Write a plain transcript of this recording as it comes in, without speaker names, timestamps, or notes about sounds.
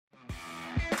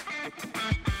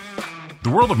The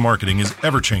world of marketing is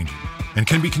ever-changing and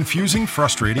can be confusing,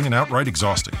 frustrating, and outright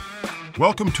exhausting.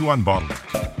 Welcome to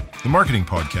Unbottleneck, the marketing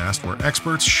podcast where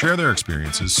experts share their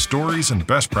experiences, stories, and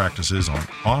best practices on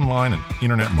online and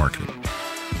internet marketing.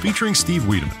 Featuring Steve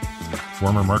Wiedemann,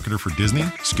 former marketer for Disney,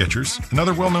 Skechers, and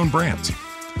other well-known brands.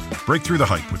 Break through the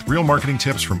hype with real marketing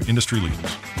tips from industry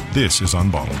leaders. This is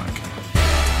Unbottleneck.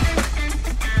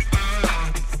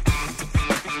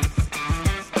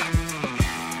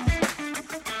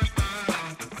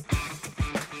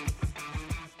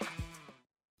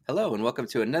 Hello, and welcome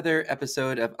to another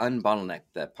episode of Unbottleneck,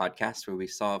 the podcast where we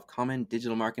solve common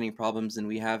digital marketing problems. And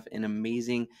we have an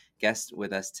amazing guest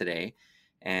with us today.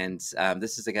 And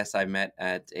this is a guest I met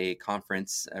at a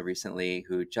conference recently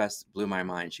who just blew my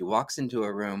mind. She walks into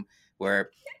a room where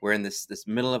we're in this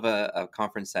middle of a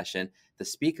conference session. The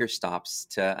speaker stops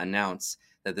to announce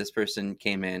that this person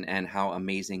came in and how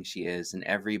amazing she is. And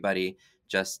everybody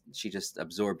she just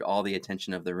absorbed all the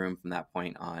attention of the room from that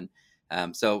point on.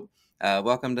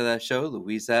 Welcome to the show,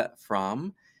 Louisa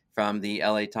Fromm from the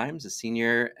LA Times, a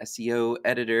senior SEO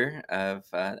editor of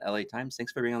LA Times.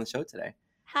 Thanks for being on the show today.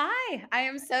 Hi, I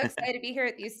am so excited to be here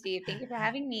with you, Steve. Thank you for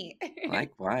having me.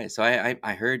 Likewise. So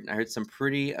I heard some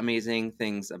pretty amazing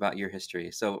things about your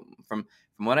history. So from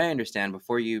what I understand,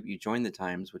 before you joined the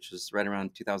Times, which was right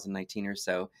around 2019 or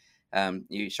so,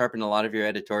 you sharpened a lot of your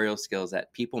editorial skills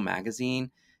at People Magazine,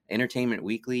 Entertainment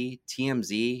Weekly,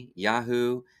 TMZ,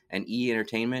 Yahoo, and E!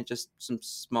 Entertainment, just some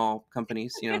small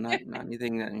companies, not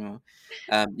anything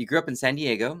that, you grew up in San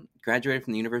Diego, graduated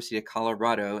from the University of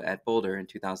Colorado at Boulder in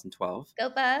 2012. Go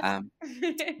Buffs.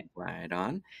 Right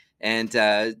on. And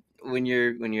when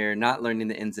you're not learning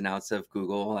the ins and outs of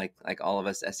Google, like all of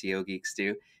us SEO geeks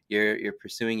do, you're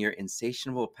pursuing your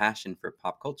insatiable passion for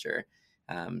pop culture,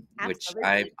 which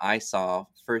I saw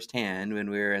firsthand when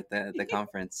we were at the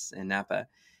conference in Napa.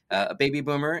 A baby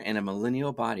boomer in a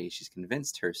millennial body, she's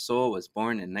convinced her soul was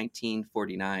born in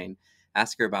 1949.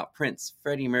 Ask her about Prince,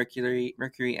 Freddie Mercury,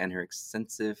 and her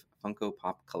extensive Funko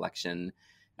Pop collection.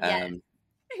 Yes.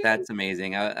 That's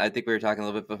amazing. I think we were talking a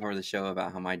little bit before the show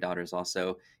about how my daughter's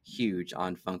also huge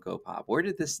on Funko Pop. Where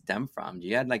did this stem from? Do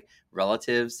you have like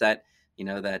relatives that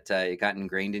it got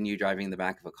ingrained in you driving in the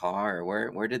back of a car,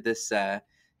 or where did this a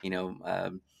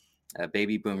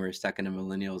baby boomer stuck in a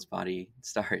millennial's body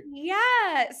start? Yeah.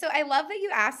 So I love that you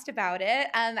asked about it.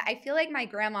 I feel like my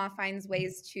grandma finds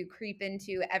ways to creep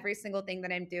into every single thing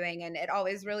that I'm doing. And it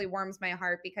always really warms my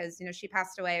heart because, she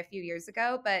passed away a few years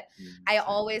ago, but I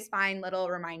always find little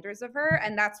reminders of her.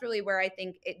 And that's really where I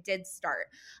think it did start,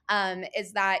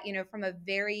 is that, from a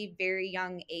very, very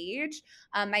young age,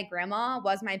 my grandma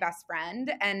was my best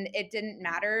friend. And it didn't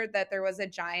matter that there was a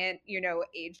giant,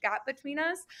 age gap between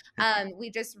us.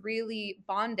 We just really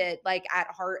bonded like at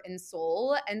heart and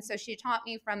soul. And so she taught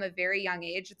me from a very young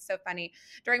age. It's so funny.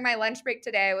 During my lunch break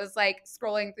today, I was like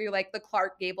scrolling through like the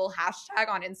Clark Gable hashtag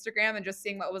on Instagram and just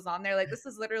seeing what was on there. Like, this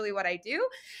is literally what I do.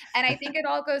 And I think it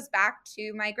all goes back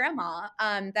to my grandma,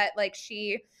 that like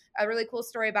a really cool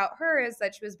story about her is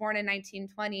that she was born in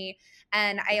 1920.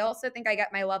 And I also think I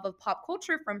got my love of pop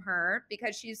culture from her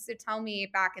because she used to tell me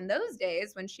back in those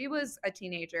days when she was a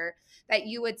teenager that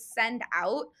you would send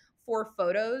out for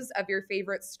photos of your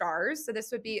favorite stars. So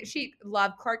this would be, she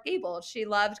loved Clark Gable. She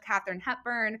loved Katharine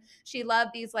Hepburn. She loved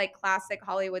these like classic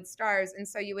Hollywood stars. And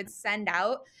so you would send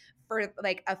out for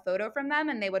like a photo from them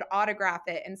and they would autograph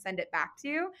it and send it back to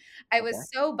you. I was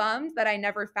so bummed that I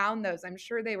never found those. I'm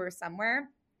sure they were somewhere.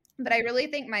 But I really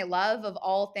think my love of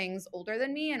all things older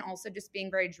than me and also just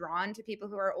being very drawn to people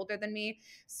who are older than me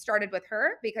started with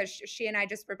her because she and I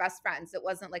just were best friends. It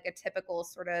wasn't like a typical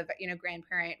sort of,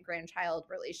 grandparent-grandchild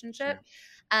relationship. Sure.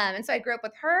 And so I grew up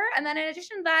with her. And then in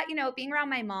addition to that, being around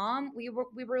my mom, we were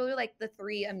really like the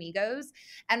three amigos.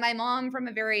 And my mom from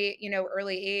a very,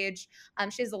 early age,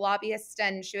 she's a lobbyist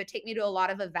and she would take me to a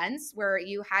lot of events where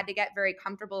you had to get very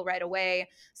comfortable right away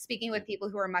speaking with people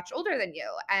who are much older than you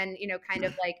and, kind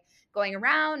of like going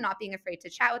around, not being afraid to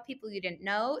chat with people you didn't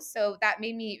know. So that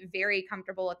made me very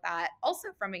comfortable with that also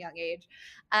from a young age.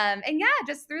 And yeah,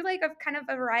 just through like a kind of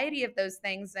a variety of those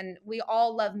things. And we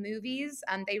all love movies.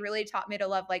 They really taught me to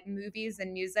love like movies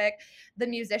and music. The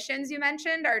musicians you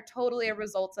mentioned are totally a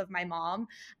result of my mom.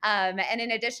 And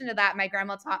in addition to that, my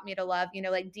grandma taught me to love,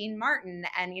 like Dean Martin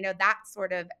and, that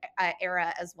sort of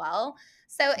era as well.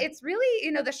 So it's really,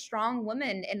 the strong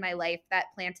woman in my life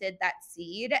that planted that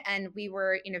seed. And we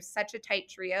were, such a tight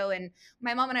trio. And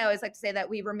my mom and I always like to say that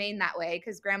we remain that way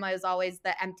because grandma is always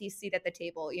the empty seat at the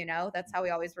table. That's how we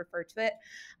always refer to it.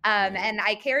 And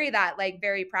I carry that like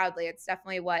very proudly. It's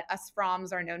definitely what us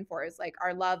Fromms are known for is like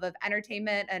our love of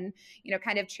entertainment and,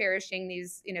 kind of cherishing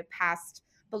these, past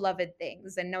beloved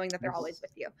things and knowing that they're always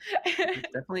with you.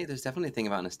 There's definitely a thing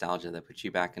about nostalgia that puts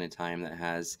you back in a time that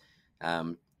has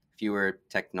um, fewer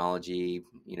technology,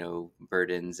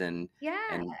 burdens Yeah,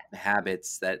 and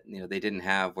habits that they didn't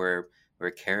have, where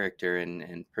character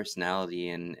and personality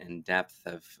and depth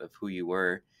of who you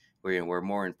were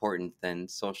more important than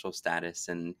social status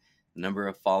and the number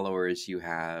of followers you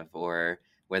have, or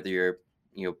whether you're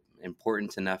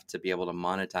important enough to be able to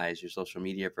monetize your social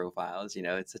media profiles.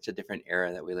 It's such a different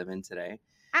era that we live in today.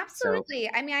 So absolutely.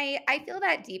 I mean, I feel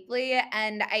that deeply.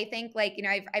 And I think, like,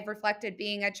 I've reflected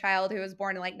being a child who was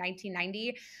born in like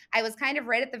 1990. I was kind of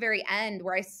right at the very end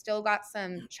where I still got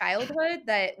some childhood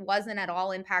that wasn't at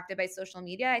all impacted by social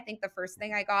media. I think the first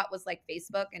thing I got was like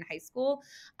Facebook in high school.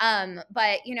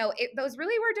 But, those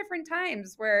really were different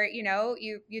times where,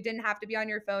 you didn't have to be on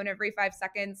your phone every 5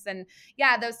 seconds. And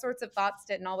yeah, those sorts of thoughts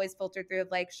didn't always filter through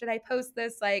of like, should I post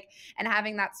this? Like, and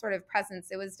having that sort of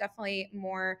presence, it was definitely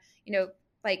more,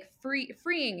 like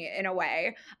freeing in a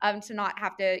way, to not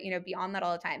have to be on that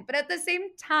all the time. But at the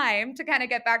same time, to kind of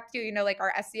get back to like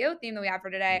our SEO theme that we have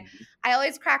for today, mhm. I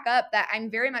always crack up that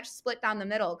I'm very much split down the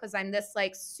middle because I'm this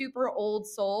like super old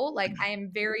soul, like I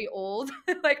am very old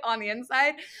like on the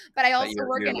inside, but I But also you're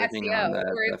work you're in living SEO on the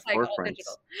where the it's like all forefront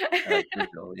digital. of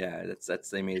digital. Yeah, that's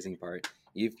the amazing part.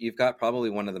 You've got probably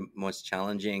one of the most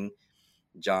challenging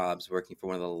jobs, working for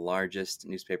one of the largest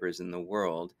newspapers in the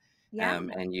world, Yeah.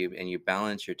 and you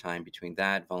balance your time between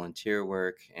that volunteer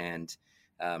work and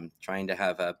trying to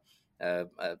have a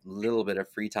little bit of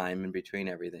free time in between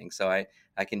everything. So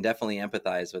I can definitely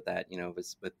empathize with that.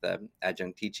 With the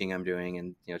adjunct teaching I'm doing,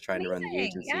 and trying to run the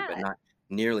Amazing. agency, but Yeah. not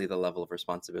nearly the level of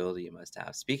responsibility you must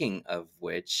have. Speaking of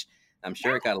which, I'm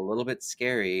sure it Yeah. got a little bit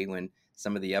scary when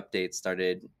some of the updates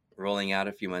started rolling out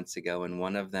a few months ago, and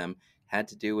one of them had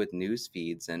to do with news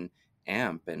feeds and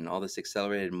AMP and all this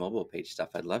accelerated mobile page stuff.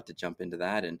 I'd love to jump into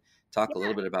that and talk a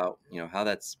little bit about how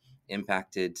that's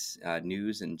impacted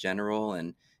news in general,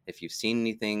 and if you've seen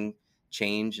anything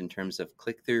change in terms of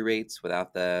click through rates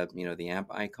without the AMP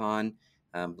icon.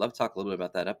 Love to talk a little bit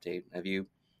about that update. Have you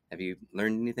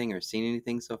learned anything or seen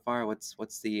anything so far? What's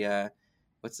the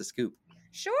scoop?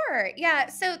 Sure. Yeah.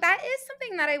 So that is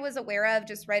something that I was aware of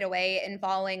just right away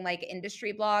involving like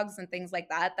industry blogs and things like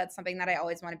that. That's something that I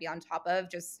always want to be on top of,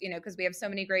 just, because we have so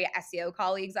many great SEO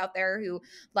colleagues out there who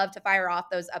love to fire off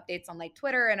those updates on like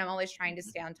Twitter. And I'm always trying to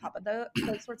stay on top of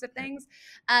those sorts of things.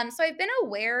 So I've been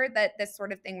aware that this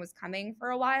sort of thing was coming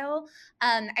for a while.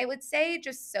 I would say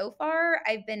just so far,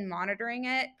 I've been monitoring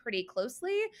it pretty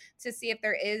closely to see if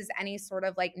there is any sort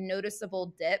of like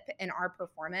noticeable dip in our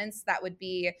performance that would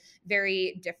be very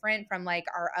different from like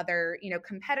our other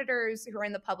competitors who are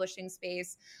in the publishing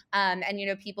space, and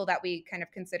people that we kind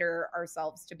of consider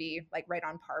ourselves to be like right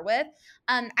on par with.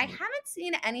 I Right. haven't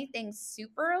seen anything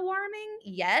super alarming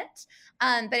yet,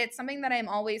 but it's something that I'm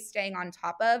always staying on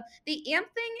top of. The AMP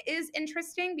thing is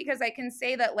interesting because I can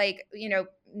say that like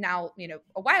now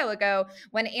a while ago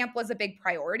when AMP was a big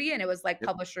priority and it was like Yep.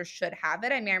 publishers should have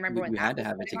it. I mean, I remember You, when you that had to was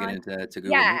have it to going get on. into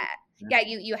Google Yeah. News. Yeah. Yeah,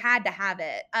 you had to have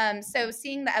it. So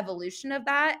seeing the evolution of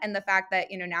that and the fact that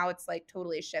now it's like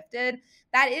totally shifted,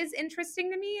 that is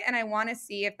interesting to me, and I want to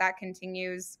see if that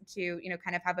continues to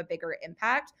kind of have a bigger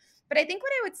impact. But I think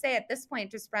what I would say at this point,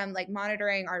 just from like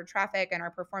monitoring our traffic and our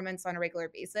performance on a regular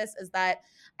basis, is that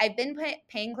I've been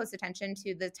paying close attention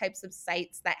to the types of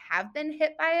sites that have been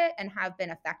hit by it and have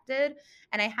been affected,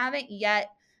 and I haven't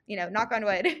yet knock on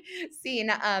wood, seen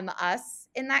us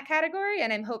in that category.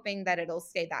 And I'm hoping that it'll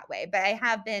stay that way. But I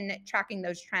have been tracking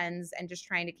those trends and just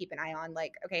trying to keep an eye on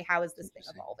like, okay, how is this thing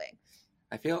Interesting. evolving?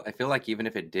 I feel like even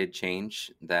if it did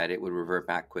change, that it would revert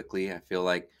back quickly. I feel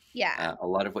like Yeah, a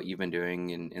lot of what you've been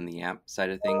doing in the AMP side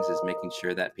of things is making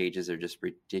sure that pages are just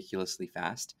ridiculously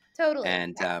fast. totally.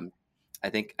 And Yeah. I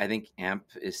think AMP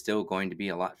is still going to be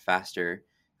a lot faster,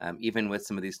 even with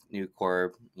some of these new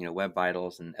core Web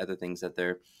Vitals and other things that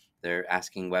they're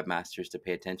asking webmasters to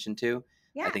pay attention to. I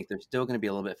Yeah. think they're still going to be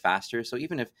a little bit faster. So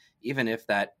even if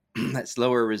that that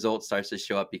slower result starts to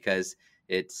show up because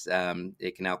it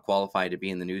can now qualify to be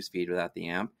in the newsfeed without the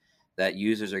AMP, that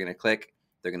users are going to click.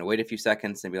 They're going to wait a few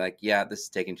seconds and be like, "Yeah, this is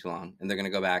taking too long," and they're going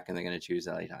to go back and they're going to choose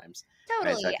LA Times,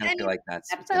 right? So I Totally. kind And I of feel mean, like that's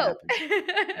that's what's the going to hope.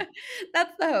 happen. Yeah.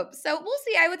 That's the hope. So we'll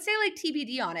see. I would say like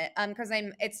TBD on it. Because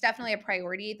it's definitely a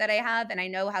priority that I have and I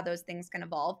know how those things can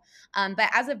evolve. But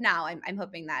as of now, I'm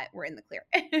hoping that we're in the clear.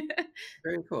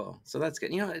 Very cool. So that's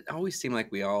good. It always seemed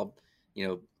like we all,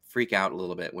 freak out a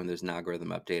little bit when there's an algorithm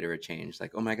update or a change.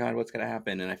 Like, oh my God, what's going to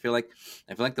happen? And I feel like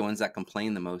the ones that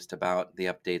complain the most about the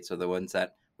updates are the ones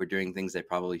that were doing things they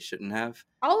probably shouldn't have.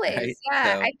 Right. Always. Yeah.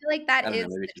 So I feel like that I don't know. is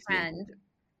Maybe the it's just me. trend.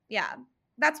 Yeah.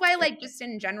 that's why, like, just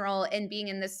in general, in being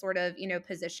in this sort of,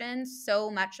 position, so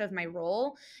much of my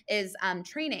role is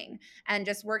training and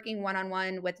just working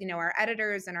one-on-one with, our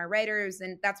editors and our writers.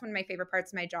 And that's one of my favorite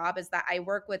parts of my job, is that I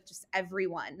work with just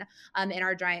everyone in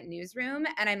our giant newsroom.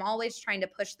 And I'm always trying to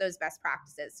push those best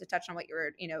practices, to touch on what you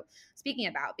were, speaking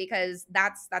about, because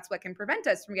that's what can prevent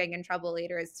us from getting in trouble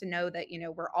later, is to know that,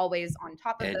 we're always on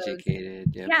top of those.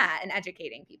 Educated. Yep. Yeah. And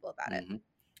educating people about it.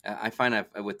 I find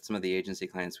with some of the agency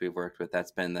clients we've worked with,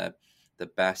 that's been the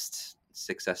best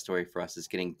success story for us, is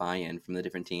getting buy-in from the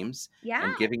different teams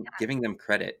and giving them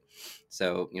credit.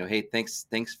 So, hey, thanks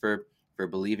for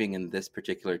believing in this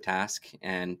particular task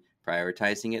and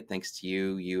prioritizing it. Thanks to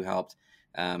you, you helped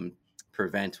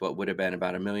prevent what would have been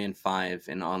about $1.5 million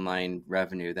in online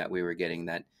revenue that we were getting,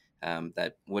 that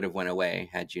would have went away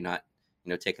had you not,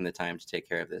 taken the time to take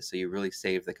care of this. So you really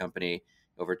saved the company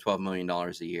over $12 million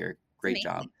a year. Great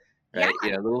job. Right.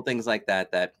 Yeah. Little things like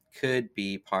that could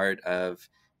be part of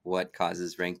what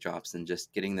causes rank drops, and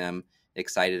just getting them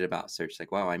excited about search.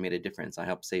 Like, wow, I made a difference. I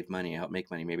helped save money. I helped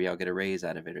make money. Maybe I'll get a raise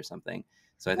out of it or something.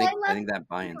 So I think that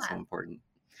buy-in is so important.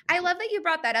 I love that you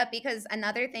brought that up, because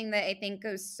another thing that I think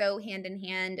goes so hand in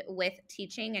hand with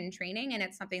teaching and training, and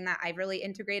it's something that I've really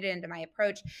integrated into my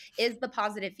approach, is the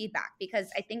positive feedback, because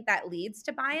I think that leads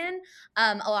to buy-in.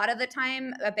 A lot of the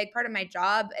time, a big part of my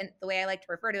job, and the way I like to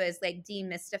refer to it, is like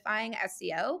demystifying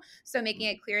SEO. So making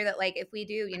it clear that, like, if we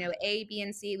do, A, B,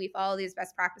 and C, we follow these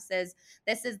best practices,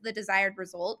 this is the desired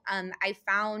result. I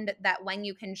found that when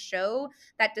you can show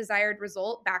that desired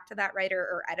result back to that writer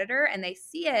or editor, and they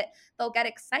see it, they'll get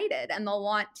excited, and they'll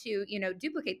want to,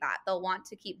 duplicate that. They'll want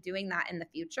to keep doing that in the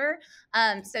future.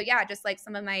 So yeah, just like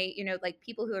some of my, like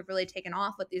people who have really taken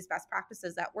off with these best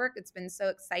practices at work, it's been so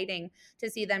exciting to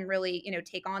see them really,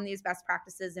 take on these best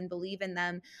practices and believe in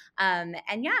them. And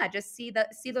yeah, just see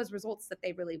those results that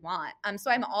they really want. So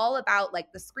I'm all about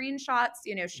like the screenshots,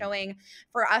 showing,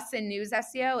 for us in news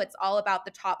SEO, it's all about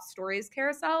the top stories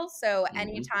carousel. So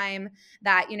anytime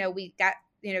that, we get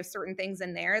certain things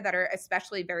in there that are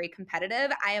especially very competitive,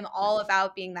 I am all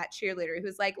about being that cheerleader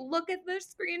who's like, look at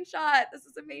this screenshot. This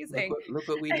is amazing. Look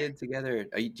what we did together.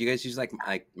 Do you guys use like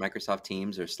Microsoft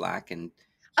Teams or Slack? And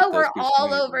we're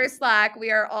all over Slack.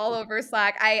 We are all over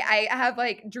Slack. I have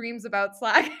like dreams about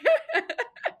Slack.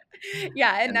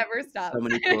 Yeah, it never stops. So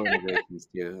many cool integrations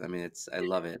too. I mean, I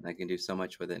love it. I can do so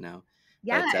much with it now.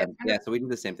 Yeah. But, so we do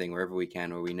the same thing wherever we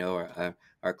can, where we know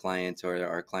our clients or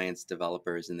our clients'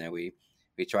 developers, and there we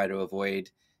try to avoid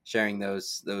sharing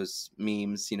those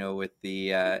memes, with the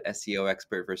SEO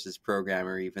expert versus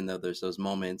programmer, even though there's those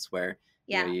moments where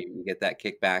you get that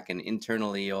kickback, and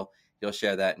internally you'll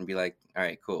share that and be like, all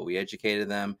right, cool, we educated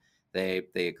them, they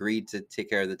agreed to take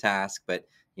care of the task, but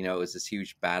it was this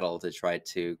huge battle to try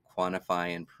to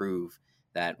quantify and prove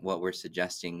that what we're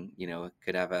suggesting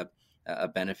could have a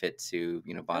benefit to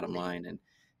bottom line. And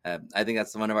I think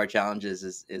that's one of our challenges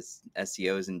is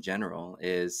SEOs in general,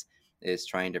 is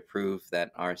trying to prove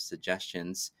that our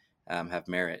suggestions have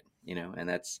merit, and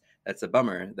that's a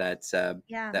bummer that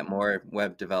that more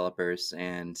web developers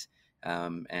and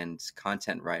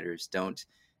content writers don't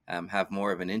have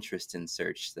more of an interest in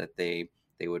search, that they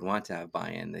would want to have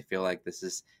buy-in. They feel like this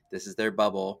is their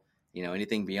bubble.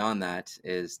 Anything beyond that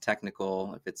is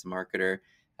technical, if it's a marketer,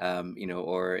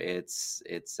 or it's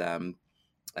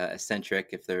eccentric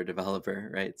if they're a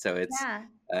developer, right? So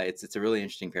it's a really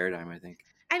interesting paradigm, I think.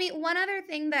 I mean, one other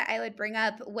thing that I would bring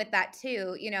up with that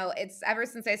too, it's ever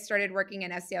since I started working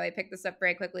in SEO, I picked this up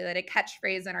very quickly, that a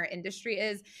catchphrase in our industry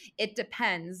is, it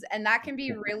depends. And that can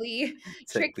be really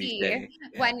tricky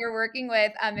when you're working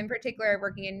with, in particular,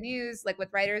 working in news, like with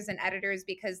writers and editors,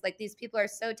 because like these people are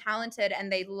so talented and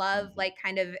they love like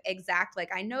kind of exact,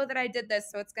 like, I know that I did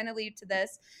this, so it's going to lead to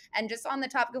this. And just on the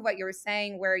topic of what you were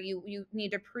saying, where you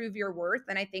need to prove your worth,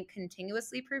 and I think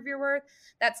continuously prove your worth,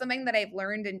 that's something that I've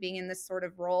learned in being in this sort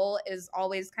of role, is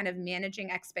always kind of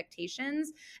managing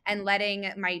expectations and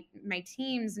letting my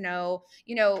teams know,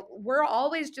 we're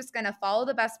always just going to follow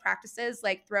the best practices,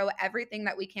 like throw everything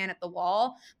that we can at the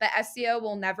wall, but SEO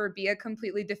will never be a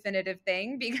completely definitive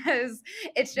thing, because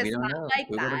it's just not like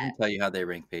Google that. Doesn't tell you how they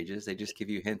rank pages. They just give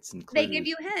you hints and clues. They give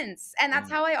you hints. And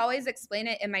that's how I always explain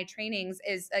it in my trainings,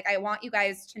 is like, I want you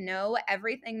guys to know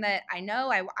everything that I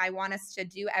know. I want us to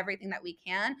do everything that we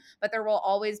can, but there will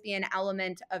always be an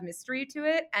element of mystery to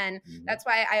it. And that's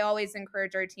why I always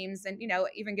encourage our teams, and,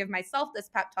 even give myself this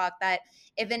pep talk, that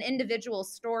if an individual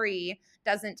story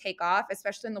doesn't take off,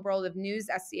 especially in the world of news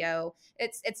SEO,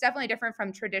 it's definitely different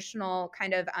from traditional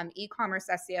kind of e-commerce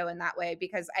SEO in that way,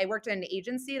 because I worked in an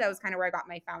agency. That was kind of where I got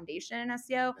my foundation in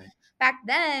SEO. Right. Back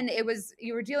then,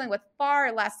 you were dealing with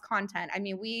far less content. I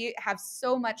mean, we have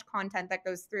so much content that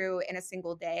goes through in a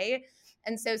single day.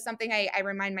 And so something I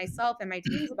remind myself and my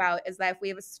teams about is that if we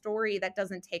have a story that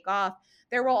doesn't take off,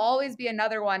 there will always be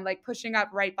another one like pushing up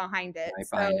right behind it. Right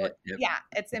So behind it. Yep. yeah,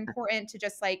 it's important to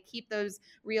just like keep those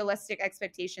realistic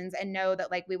expectations and know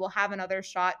that like we will have another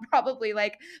shot. Probably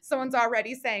like someone's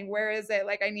already saying, where is it?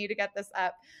 Like I need to get this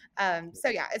up. So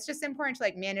yeah, it's just important to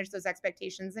like manage those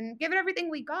expectations and give it everything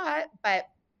we got, but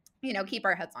keep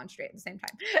our heads on straight at the same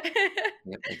time.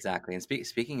 Yep, exactly. And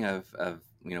speaking of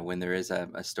when there is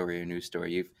a story or news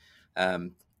story, you've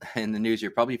in the news,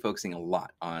 you're probably focusing a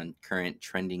lot on current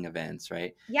trending events,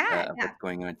 right? Yeah, Of yeah. what's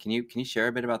going on. Can you share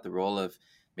a bit about the role of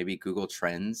maybe Google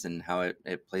Trends and how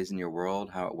it plays in your world,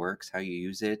 how it works, how you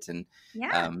use it, and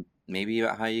Yeah. maybe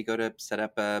about how you go to set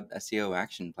up a SEO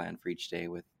action plan for each day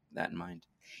with that in mind?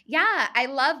 Yeah, I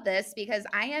love this because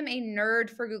I am a nerd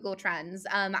for Google Trends.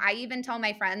 I even tell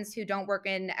my friends who don't work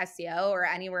in SEO or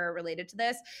anywhere related to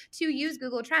this to use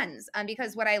Google Trends,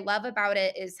 because what I love about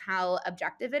it is how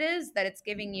objective it is, that it's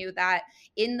giving you that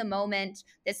in the moment,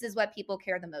 this is what people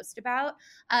care the most about.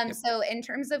 Yep. So in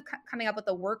terms of coming up with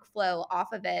a workflow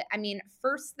off of it, I mean,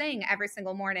 first thing every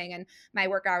single morning, and my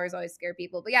work hours always scare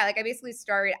people, but yeah, like I basically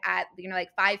start at,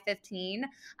 like 5:15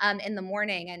 in the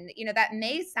morning. And, that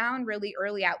may sound really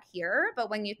early out here, but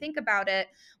when you think about it,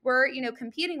 we're,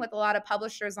 competing with a lot of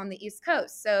publishers on the East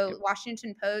Coast. So Yep.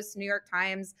 Washington Post, New York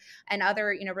Times, and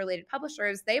other, related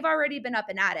publishers, they've already been up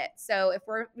and at it. So if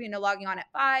we're, logging on at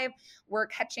 5, we're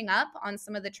catching up on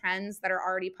some of the trends that are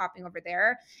already popping over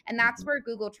there. And that's Mhm. where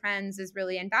Google Trends is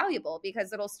really invaluable,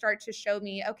 because it'll start to show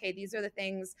me, okay, these are the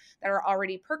things that are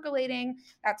already percolating.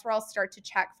 That's where I'll start to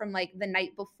check from like the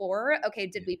night before. Okay,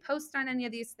 did we post on any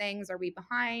of these things? Are we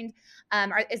behind?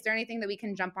 Is there anything that we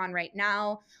can jump on right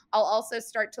now? I'll also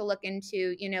start to look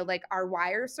into, like our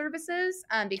wire services,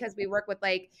 because we work with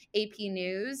like AP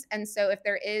News. And so if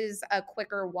there is a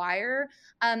quicker wire,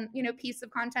 piece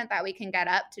of content that we can get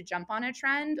up to jump on a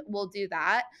trend, we'll do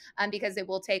that, because it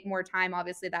will take more time,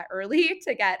 obviously, that early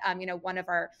to get, one of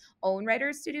our own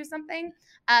writers to do something.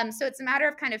 So it's a matter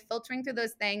of kind of filtering through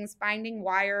those things, finding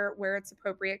wire where it's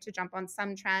appropriate to jump on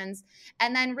some trends,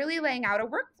 and then really laying out a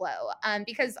workflow.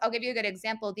 Because I'll give you a good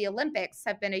example. The Olympics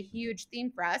have been a huge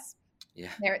theme for us. Yeah.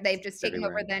 They've just It's taken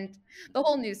over everywhere. the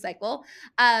whole news cycle.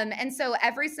 And so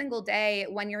every single day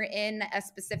when you're in a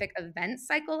specific event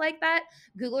cycle like that,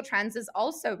 Google Trends is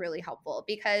also really helpful,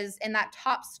 because in that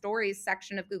top stories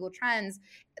section of Google Trends,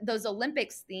 those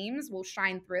Olympics themes will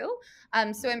shine through.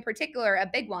 So in particular, a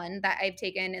big one that I've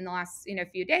taken in the last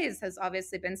few days has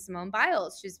obviously been Simone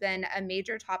Biles. She's been a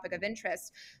major topic of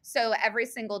interest. So every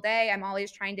single day, I'm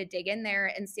always trying to dig in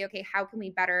there and see, okay, how can we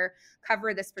better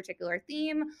cover this particular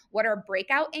theme? What are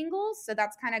breakout angles? So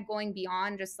that's kind of going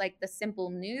beyond just like the simple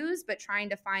news, but trying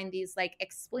to find these like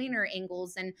explainer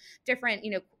angles and different,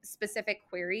 specific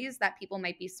queries that people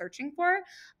might be searching for.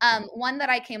 One that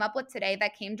I came up with today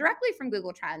that came directly from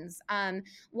Google Trends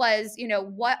was,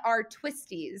 what are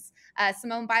twisties?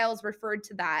 Simone Biles referred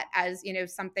to that as,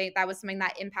 something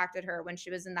that impacted her when she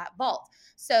was in that vault.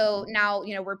 So now,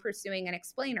 we're pursuing an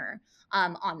explainer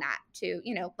on that to,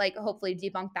 like hopefully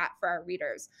debunk that for our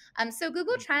readers. So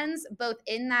Google Trends, both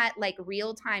in that like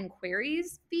real-time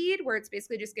queries feed where it's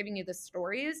basically just giving you the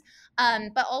stories,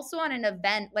 but also on an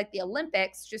event like the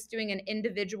Olympics, just doing an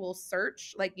individual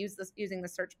search, like using the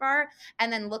search bar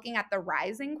and then looking at the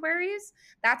rising queries.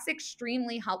 That's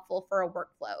extremely helpful for a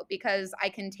workflow, because I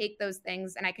can take those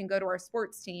things and I can go to our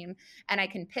sports team and I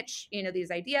can pitch,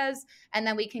 these ideas, and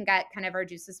then we can get kind of our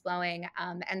juices flowing,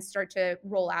 and start to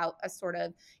roll out a sort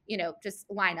of, just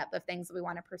lineup of things that we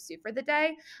want to pursue for the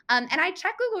day. And I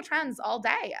check Google Trends all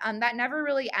day. That never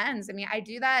really ends. I mean, I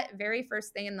do that very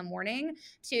first thing in the morning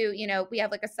to, we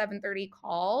have like a 7:30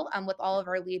 call with all of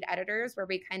our lead editors where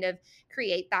we kind of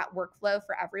create that workflow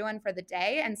for everyone for the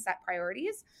day and set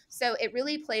priorities. So it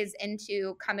really plays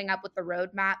into coming up with the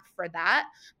roadmap for that.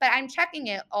 But I'm checking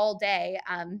it all day,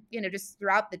 just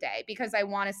throughout the day, because I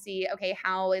want to see, okay,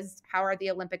 how are the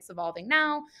Olympics evolving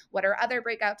now? What are other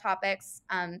breakout topics?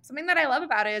 Something that I love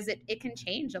about it is it can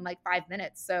change in like 5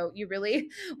 minutes. So you really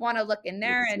want to look in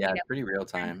there and, It's pretty real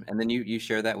time. And then you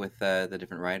share that with the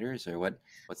different writers, or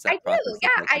what's I that do. process Yeah.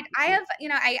 look like? I have,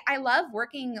 I love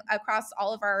working across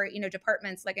all of our,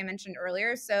 departments, like I mentioned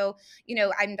earlier. So,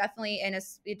 I'm definitely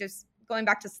just going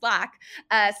back to Slack,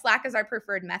 Slack is our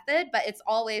preferred method, but it's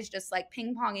always just like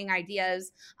ping ponging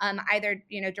ideas, either,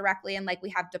 directly in like we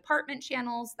have department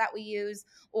channels that we use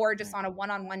or just Right. on a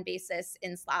one-on-one basis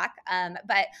in Slack.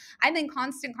 But I'm in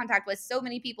constant contact with so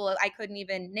many people I couldn't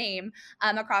even name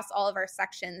across all of our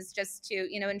sections just to,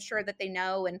 ensure that they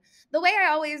know. And the way I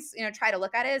always, try to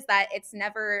look at it is that it's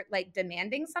never like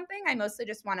demanding something. I mostly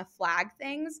just want to flag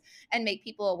things and make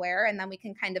people aware. And then we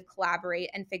can kind of collaborate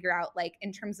and figure out like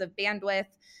in terms of bandwidth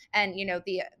and,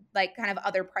 the like kind of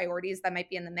other priorities that might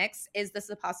be in the mix. Is this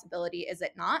a possibility? Is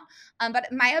it not?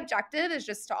 But my objective is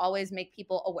just to always make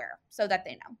people aware so that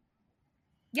they know.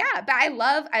 Yeah, but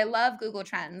I love Google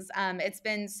Trends. It's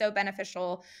been so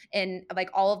beneficial in like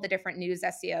all of the different news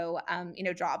SEO,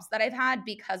 jobs that I've had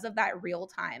because of that real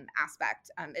time aspect.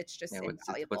 It's just Yeah,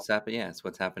 invaluable. what's happening? Yeah, it's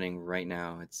what's happening right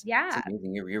now. It's Yeah,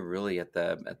 amazing. You're really at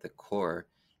the core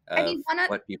I mean, of one of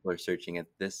what people are searching at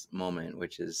this moment,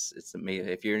 which is it's amazing.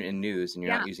 If you're in news and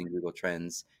you're yeah. not using Google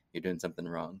Trends, you're doing something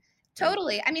wrong. Right.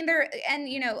 Totally. I mean,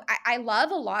 I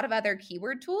love a lot of other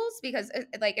keyword tools because,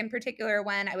 like, in particular,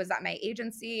 when I was at my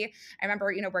agency, I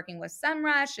remember, working with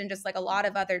SEMrush and just like a lot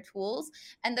of other tools.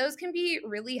 And those can be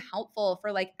really helpful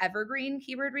for like evergreen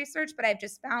keyword research. But I've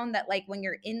just found that, like, when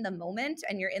you're in the moment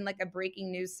and you're in like a breaking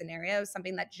news scenario,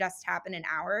 something that just happened an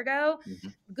hour ago, Hmm.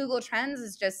 Google Trends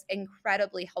is just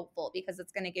incredibly helpful because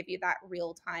it's going to give you that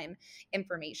real time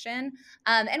information.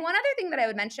 And one other thing that I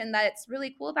would mention that's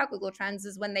really cool about Google Trends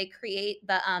is when they create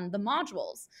the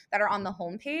modules that are on the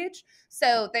homepage.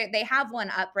 So they have one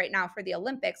up right now for the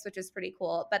Olympics, which is pretty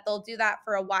cool. But they'll do that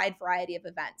for a wide variety of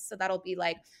events. So that'll be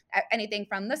like anything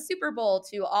from the Super Bowl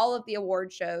to all of the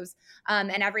award shows,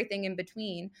 and everything in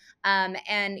between. And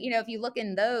if you look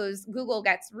in those, Google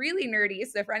gets really nerdy.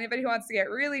 So for anybody who wants to get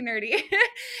really nerdy,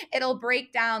 it'll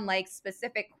break down like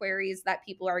specific queries that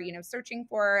people are, searching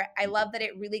for. I love that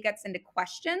it really gets into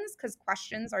questions because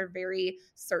questions are very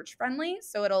search friendly.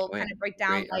 So it'll Oh yeah, kind of break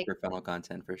down great like, upper funnel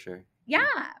content for sure. yeah.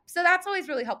 Yeah, So that's always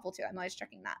really helpful too. I'm always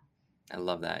checking that. I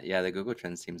love that. Yeah, the Google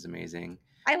Trends seems amazing.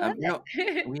 I love You know,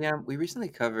 it. we recently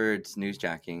covered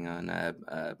newsjacking on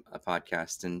a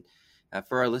podcast, and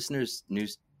for our listeners,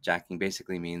 newsjacking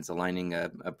basically means aligning a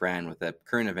brand with a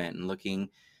current event and looking,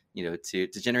 to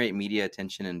generate media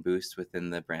attention and boost within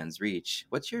the brand's reach.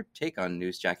 What's your take on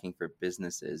newsjacking for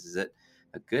businesses? Is it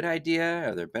a good idea?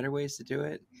 Are there better ways to do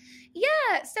it?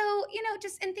 Yeah. So,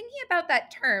 just in thinking about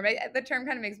that term, the term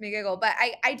kind of makes me giggle, but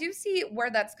I do see where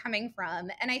that's coming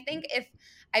from. And I think if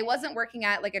I wasn't working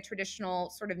at like a traditional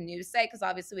sort of news site, because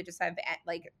obviously we just have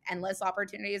like endless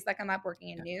opportunities that come up working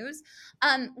in Yeah. news.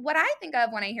 What I think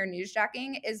of when I hear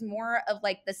newsjacking is more of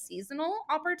like the seasonal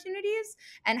opportunities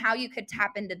and how you could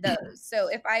tap into those. So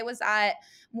if I was at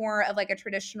more of like a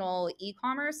traditional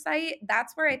e-commerce site,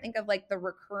 that's where I think of like the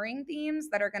recurring themes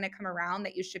that are going to come around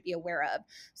that you should be aware of.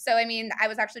 So, I mean, I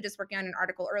was actually just working on an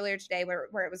article earlier today where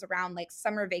it was around like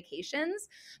summer vacations.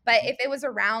 But Mhm. if it was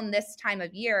around this time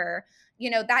of year,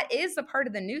 that is a part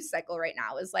of the news cycle right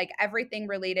now is like everything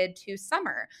related to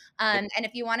summer. Yep. And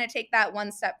if you want to take that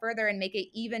one step further and make it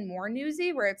even more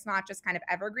newsy, where it's not just kind of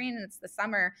evergreen and it's the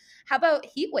summer, how about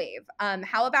heat wave?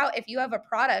 How about if you have a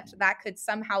product that could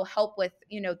somehow help with,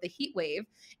 the heat wave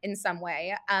in some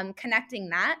way, connecting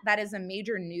that is a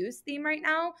major news theme right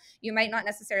now. You might not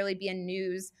necessarily be a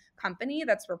news company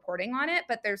that's reporting on it,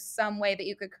 but there's some way that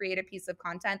you could create a piece of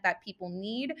content that people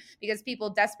need because people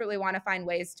desperately want to find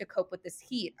ways to cope with this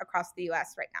heat across the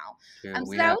US right now. Sure.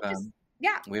 So that would just,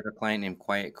 yeah, We have a client named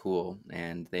Quiet Cool,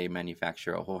 and they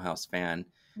manufacture a whole house fan.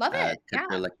 love it. Cut Yeah.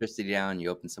 your electricity down, you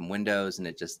open some windows, and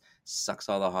it just sucks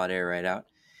all the hot air right out.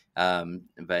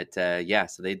 But yeah,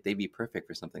 so they'd be perfect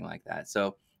for something like that.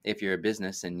 So if you're a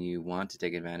business and you want to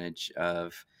take advantage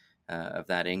of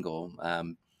that angle,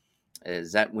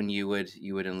 is that when you would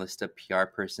enlist a PR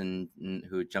person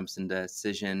who jumps into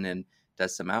decision and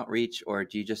does some outreach, or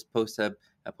do you just post a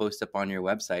post up on your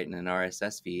website in an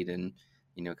RSS feed and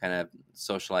kind of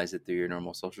socialize it through your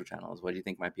normal social channels? What do you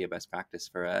think might be a best practice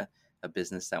for a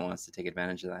business that wants to take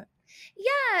advantage of that?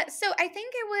 Yeah, so I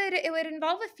think it would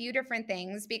involve a few different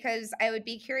things because I would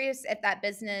be curious if that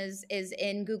business is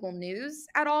in Google News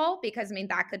at all because I mean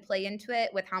that could play into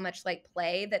it with how much like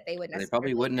play that they would They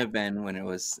probably necessarily wouldn't have been when it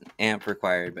was AMP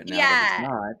required, but now that it's yeah.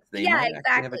 not, they Yeah, might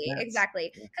actually have a exactly, chance.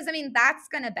 exactly. Yeah, Because I mean, that's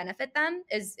gonna benefit them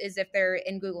is if they're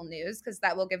in Google News, because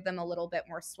that will give them a little bit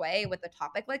more sway with a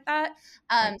topic like that.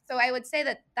 right. So I would say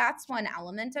that that's one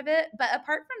element of it. But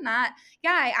apart from that,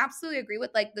 yeah, I absolutely totally agree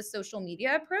with like the social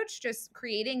media approach, just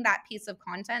creating that piece of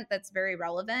content that's very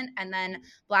relevant and then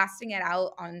blasting it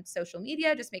out on social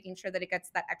media, just making sure that it gets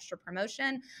that extra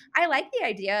promotion. I like the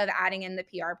idea of adding in the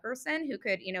PR person who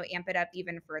could, amp it up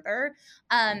even further.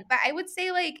 But I would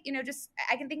say like, just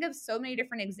I can think of so many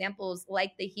different examples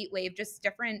like the heat wave, just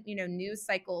different, news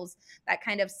cycles that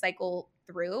kind of cycle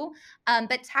through,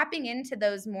 but tapping into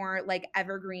those more like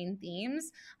evergreen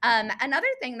themes. Another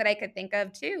thing that I could think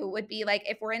of too would be like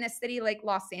if we're in a city like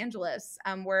Los Angeles,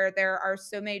 where there are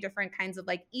so many different kinds of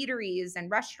like eateries and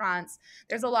restaurants,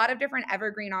 there's a lot of different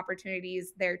evergreen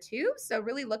opportunities there too. So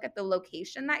really look at the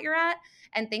location that you're at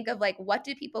and think of like, what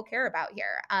do people care about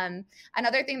here?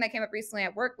 Another thing that came up recently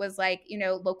at work was like,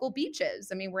 local beaches.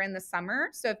 I mean, we're in the summer.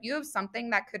 So if you have something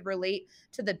that could relate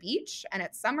to the beach and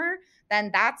it's summer, then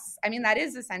that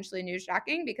is essentially news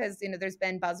jacking because, there's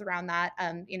been buzz around that,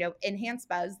 enhanced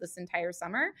buzz this entire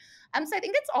summer. So I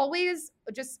think it's always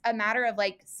just a matter of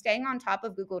like staying on top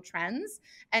of Google Trends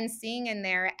and seeing in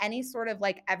there any sort of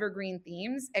like evergreen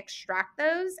themes, extract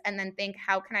those, and then think,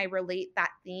 how can I relate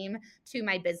that theme to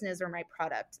my business or my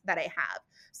product that I have?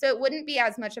 So it wouldn't be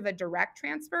as much of a direct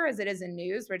transfer as it is in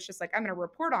news, where it's just like, I'm going to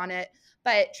report on it,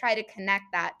 but try to connect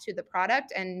that to the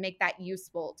product and make that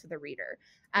useful to the reader.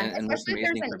 And what's Especially if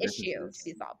there's amazing an for issue to be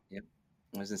businesses, solved. yep.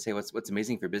 I was gonna say what's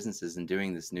amazing for businesses in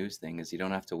doing this news thing is you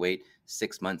don't have to wait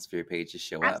 6 months for your page to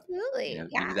show up. Absolutely. You do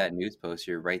Yeah. that news post,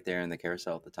 you're right there in the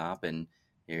carousel at the top, and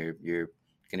you're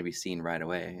going to be seen right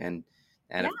away. And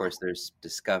Yeah. of course, there's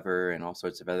Discover and all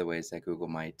sorts of other ways that Google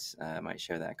might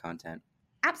share that content.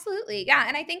 Absolutely. Yeah.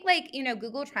 And I think like,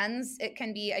 Google Trends, it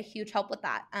can be a huge help with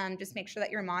that. Just make sure that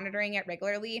you're monitoring it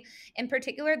regularly. In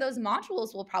particular, those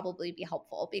modules will probably be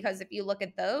helpful because if you look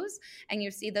at those and you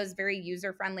see those very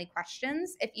user-friendly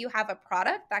questions, if you have a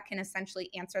product that can essentially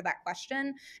answer that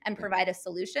question and provide a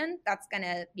solution, that's going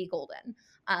to be golden.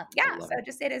 So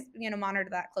just say to, monitor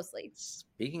that closely.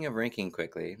 Speaking of ranking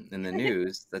quickly in the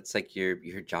news, that's like your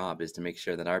job is to make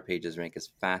sure that our pages rank as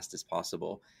fast as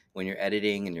possible. When you're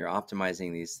editing and you're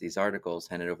optimizing these articles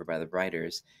handed over by the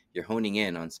writers, you're honing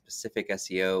in on specific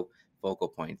SEO focal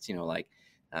points, like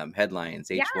headlines,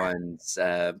 Yeah.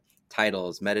 H1s,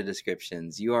 titles, meta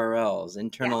descriptions, URLs,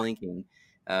 internal linking.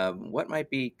 What might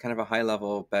be kind of a high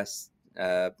level best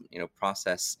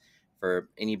process for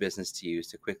any business to use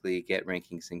to quickly get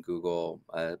rankings in Google,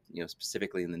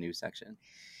 specifically in the news section?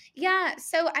 Yeah.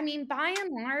 So, I mean, by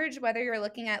and large, whether you're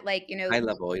looking at like, High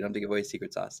level, you don't have to give away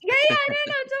secret sauce. Yeah,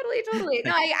 no, totally.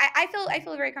 No, I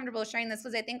feel very comfortable sharing this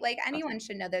because I think like anyone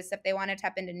should know this if they want to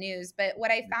tap into news. But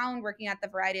what I found working at the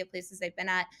variety of places I've been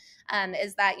at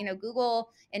is that Google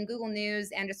and Google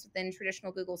News and just within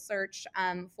traditional Google search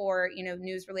for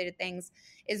news related things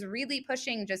is really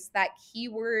pushing just that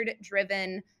keyword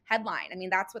driven headline. I mean,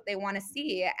 that's what they want to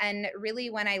see. And really,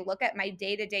 when I look at my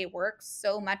day to day work,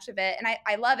 so much of it, and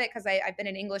I love it because I've been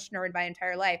an English nerd my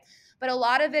entire life, but a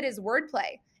lot of it is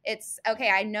wordplay. It's okay,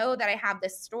 I know that I have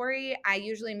this story. I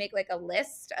usually make like a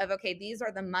list of, okay, these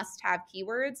are the must have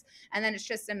keywords. And then it's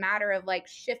just a matter of like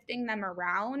shifting them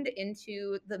around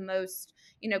into the most,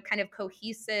 kind of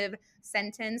cohesive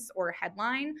sentence or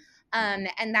headline.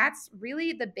 And that's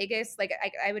really the biggest, like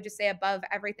I would just say above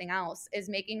everything else is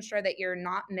making sure that you're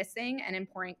not missing an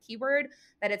important keyword,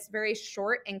 that it's very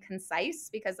short and concise,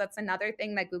 because that's another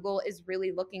thing that Google is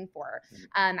really looking for.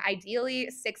 Ideally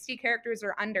 60 characters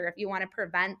or under if you want to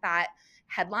prevent that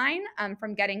headline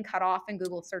from getting cut off in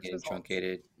Google search results.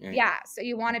 Truncated. Right? Yeah. So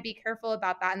you want to be careful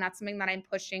about that. And that's something that I'm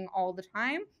pushing all the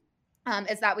time.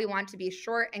 Is that we want to be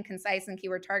short and concise and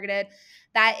keyword targeted.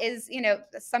 That is,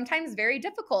 sometimes very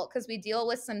difficult because we deal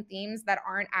with some themes that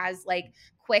aren't as like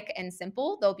quick and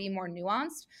simple. They'll be more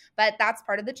nuanced, but that's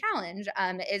part of the challenge,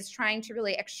 is trying to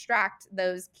really extract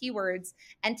those keywords,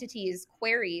 entities,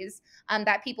 queries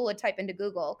that people would type into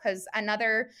Google. Because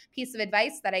another piece of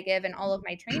advice that I give in all of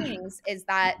my trainings is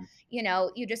that,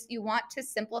 you want to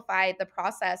simplify the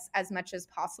process as much as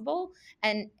possible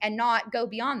and not go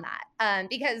beyond that.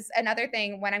 Because another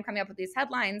thing, when I'm coming up with these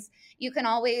headlines, you can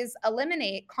always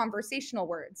eliminate conversational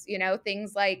words,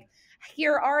 things like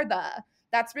here are the,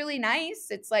 that's really nice.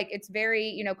 It's like, it's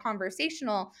very,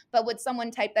 conversational, but would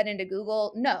someone type that into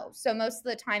Google? No. So most of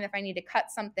the time, if I need to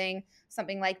cut something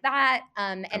like that,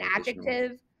 an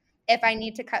adjective, if I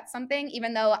need to cut something,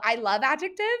 even though I love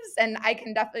adjectives and I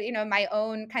can definitely, my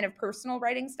own kind of personal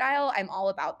writing style, I'm all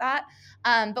about that.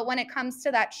 But when it comes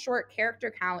to that short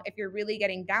character count, if you're really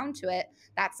getting down to it,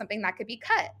 that's something that could be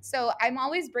cut. So I'm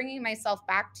always bringing myself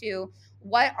back to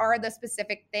what are the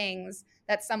specific things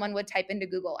that someone would type into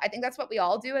Google. I think that's what we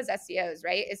all do as SEOs,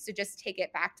 right? Is to just take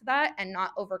it back to that and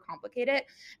not overcomplicate it.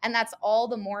 And that's all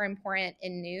the more important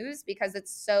in news because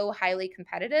it's so highly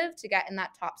competitive to get in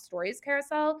that top stories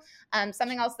carousel.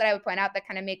 Something else that I would point out that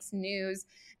kind of makes news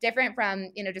different from,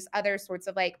 just other sorts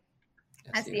of like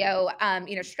SEO,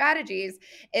 strategies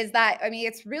is that, I mean,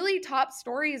 it's really top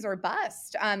stories or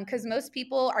bust, because most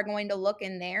people are going to look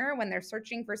in there when they're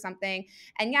searching for something.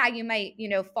 And yeah, you might,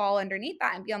 fall underneath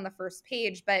that and be on the first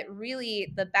page, but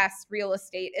really the best real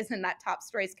estate is in that top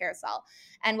stories carousel.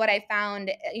 And what I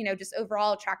found, just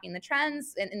overall tracking the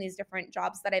trends in these different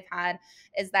jobs that I've had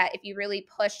is that if you really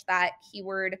push that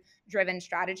keyword driven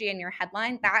strategy in your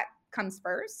headline, that comes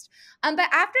first. But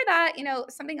after that,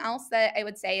 something else that I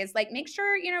would say is like, make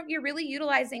sure, you're really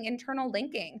utilizing internal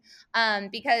linking,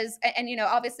 because, and,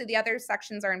 obviously the other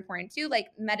sections are important too, like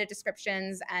meta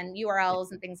descriptions and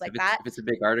URLs and things like that. If it's a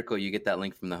big article, you get that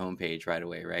link from the homepage right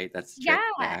away, right? That's the Yeah.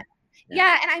 trick. Yeah.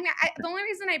 Yeah. And I mean, the only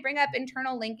reason I bring up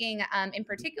internal linking in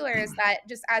particular is that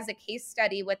just as a case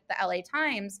study with the LA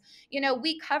Times,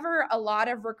 we cover a lot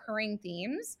of recurring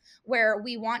themes where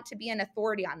we want to be an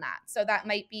authority on that. So that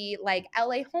might be like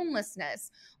LA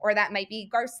homelessness, or that might be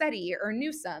Garcetti or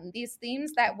Newsom, these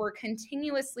themes that we're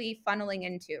continuously funneling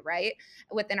into, right,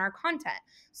 within our content.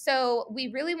 So we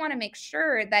really want to make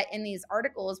sure that in these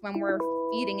articles, when we're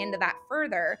feeding into that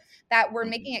further, that we're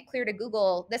making it clear to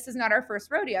Google, this is not our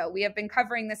first rodeo. We have been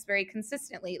covering this very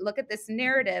consistently. Look at this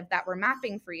narrative that we're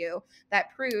mapping for you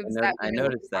that proves that. I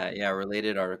noticed that. Yeah,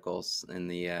 related articles in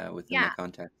the within the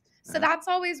context. So that's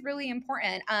always really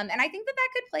important. And I think that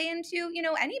could play into,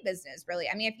 any business really.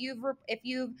 I mean, if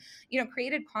you've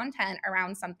created content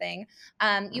around something,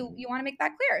 you want to make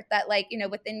that clear that like,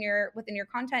 within your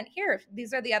content here,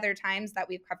 these are the other times that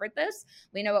we've covered this.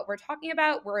 We know what we're talking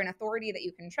about. We're an authority that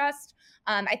you can trust.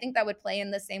 I think that would play in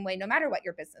the same way, no matter what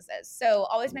your business is. So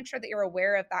always make sure that you're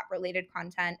aware of that related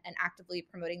content and actively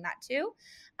promoting that too.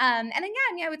 And then,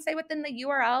 I would say within the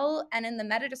URL and in the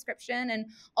meta description and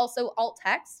also alt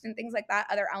text and things like that,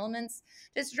 other elements,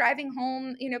 just driving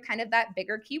home, kind of that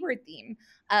bigger keyword theme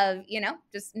of,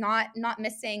 just not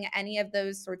missing any of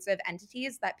those sorts of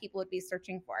entities that people would be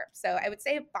searching for. So I would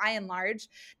say by and large,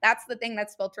 that's the thing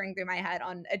that's filtering through my head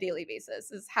on a daily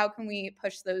basis is how can we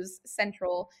push those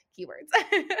central keywords?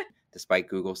 Despite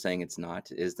Google saying it's not,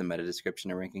 is the meta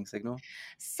description a ranking signal?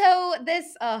 So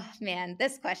this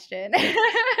question.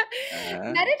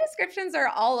 Meta descriptions are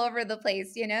all over the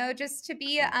place, just to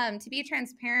be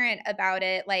transparent about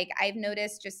it. Like I've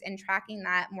noticed just in tracking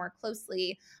that more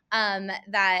closely,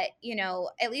 that,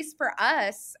 at least for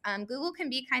us, Google can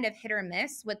be kind of hit or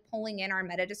miss with pulling in our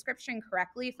meta description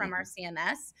correctly from our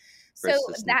CMS. So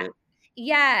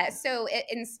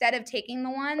instead of taking the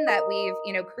one that we've,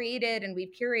 created and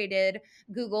we've curated,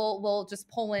 Google will just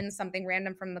pull in something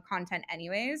random from the content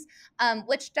anyways,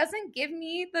 which doesn't give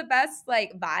me the best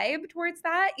like vibe towards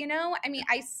that. I mean,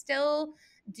 I still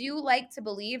do like to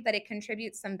believe that it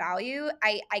contributes some value.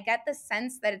 I get the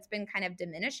sense that it's been kind of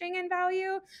diminishing in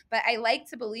value, but I like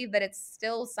to believe that it's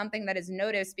still something that is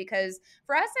noticed because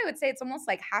for us, I would say it's almost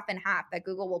like half and half that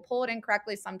Google will pull it in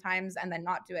correctly sometimes and then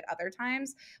not do it other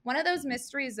times. One of those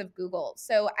mysteries of Google.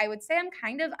 So I would say I'm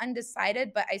kind of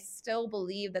undecided, but I still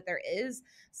believe that there is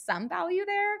some value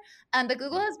there. But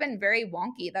Google has been very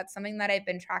wonky. That's something that I've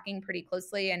been tracking pretty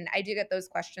closely. And I do get those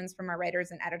questions from our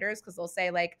writers and editors because they'll say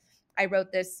like, I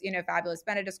wrote this, fabulous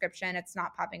meta description. It's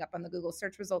not popping up on the Google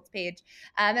search results page.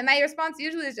 And my response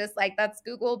usually is just like, that's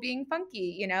Google being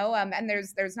funky, and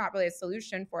there's not really a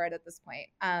solution for it at this point.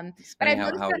 But I've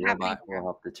noticed how Robot will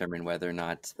help determine whether or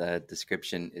not the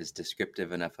description is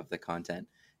descriptive enough of the content,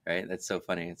 right? That's so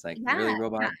funny. It's like, really,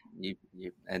 Robot? Yeah.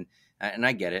 You and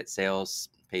I get it. Sales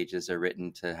pages are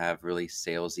written to have really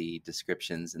salesy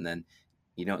descriptions, and then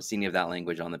you don't see any of that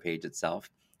language on the page itself.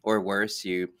 Or worse,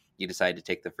 you decide to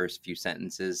take the first few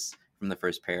sentences from the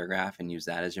first paragraph and use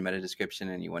that as your meta description,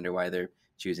 and you wonder why they're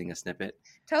choosing a snippet.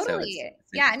 Totally. So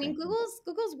yeah. I mean,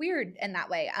 Google's weird in that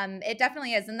way. It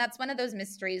definitely is. And that's one of those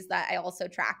mysteries that I also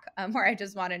track, where I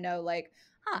just want to know like,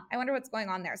 I wonder what's going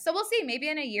on there. So we'll see. Maybe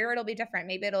in a year it'll be different.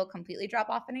 Maybe it'll completely drop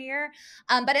off in a year.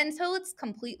 But until it's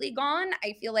completely gone,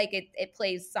 I feel like it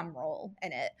plays some role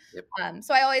in it. Yep.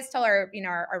 So I always tell our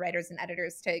writers and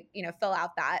editors to, fill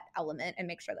out that element and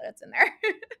make sure that it's in there.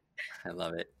 I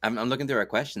love it. I'm looking through our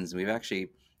questions, and we've actually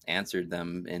answered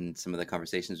them in some of the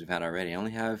conversations we've had already. I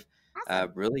only have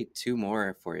really two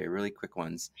more for you, really quick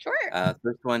ones. Sure.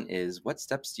 First one is, what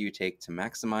steps do you take to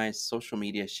maximize social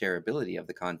media shareability of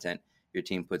the content your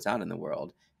team puts out in the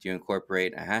world? Do you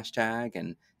incorporate a hashtag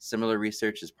and similar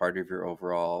research as part of your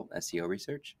overall SEO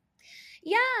research?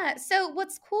 Yeah. So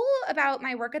what's cool about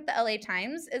my work at the LA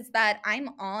Times is that I'm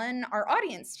on our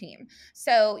audience team.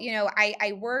 So,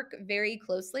 I work very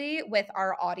closely with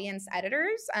our audience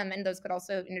editors. And those could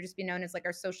also, just be known as like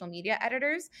our social media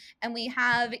editors. And we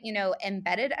have,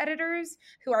 embedded editors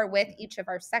who are with each of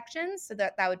our sections. So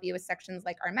that would be with sections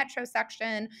like our metro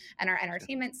section and our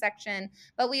entertainment section.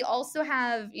 But we also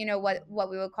have, what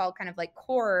we would call kind of like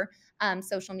core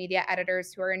social media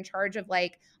editors who are in charge of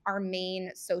like our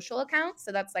main social accounts.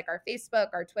 So that's like our Facebook,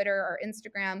 our Twitter, our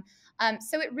Instagram.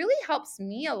 So it really helps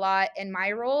me a lot in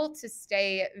my role to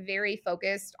stay very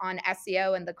focused on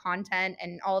SEO and the content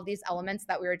and all of these elements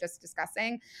that we were just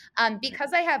discussing,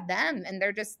 because I have them and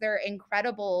they're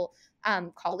incredible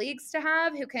colleagues to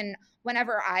have who can,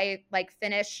 whenever I like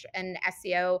finish an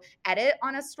SEO edit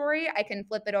on a story, I can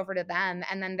flip it over to them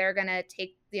and then they're going to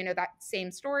take, that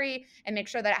same story and make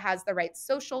sure that it has the right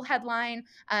social headline.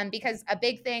 Because a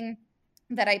big thing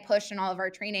that I push in all of our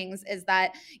trainings is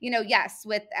that, yes,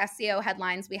 with SEO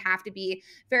headlines, we have to be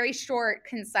very short,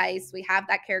 concise. We have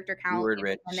that character count Keyword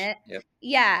rich. limit. Yep.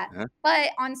 Yeah. Uh-huh. But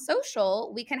on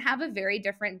social, we can have a very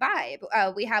different vibe.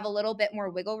 We have a little bit more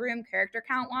wiggle room character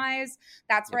count wise.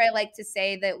 That's where I like to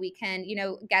say that we can,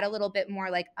 get a little bit more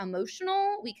like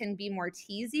emotional. We can be more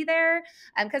teasy there.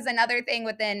 Because another thing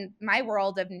within my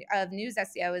world of news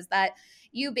SEO is that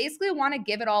you basically want to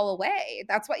give it all away.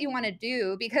 That's what you want to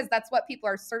do because that's what people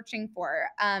are searching for.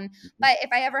 But if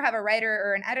I ever have a writer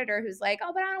or an editor who's like,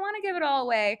 oh, but I don't want to give it all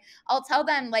away, I'll tell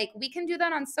them like, we can do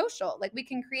that on social. Like we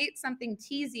can create something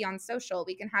teasy on social.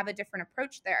 We can have a different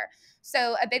approach there.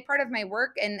 So a big part of my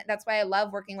work, and that's why I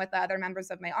love working with the other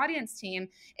members of my audience team,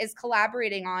 is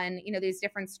collaborating on, these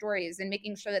different stories and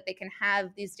making sure that they can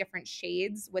have these different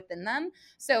shades within them.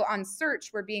 So on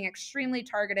search, we're being extremely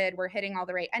targeted. We're hitting all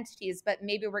the right entities, but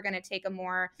maybe we're going to take a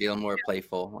more Feel more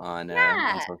playful on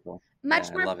social. much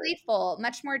I more love it. playful,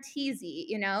 much more teasy,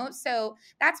 So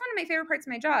that's one of my favorite parts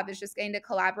of my job is just getting to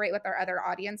collaborate with our other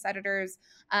audience editors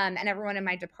and everyone in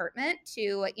my department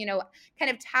to,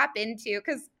 kind of tap into,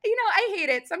 because, I hate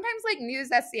it. Sometimes like news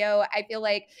SEO, I feel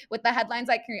like with the headlines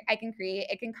I can create,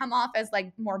 it can come off as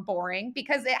like more boring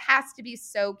because it has to be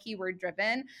so keyword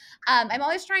driven. I'm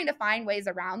always trying to find ways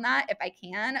around that if I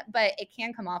can, but it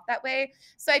can come off that way.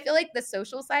 So I feel like the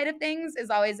social side of things is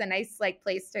always a nice like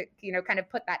place to, kind of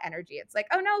put that energy. It's like,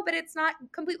 oh no, but it's not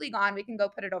completely gone. We can go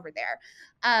put it over there.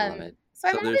 Love it. So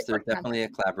I'm always there's working on definitely a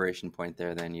that. collaboration point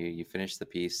there. Then you finish the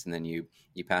piece and then you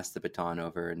pass the baton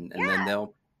over and then Yeah.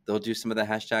 they'll do some of the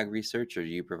hashtag research or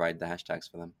you provide the hashtags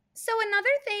for them. So another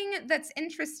thing that's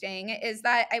interesting is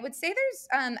that I would say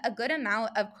there's a good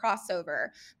amount of crossover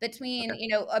between, Okay.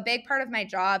 a big part of my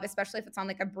job, especially if it's on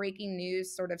like a breaking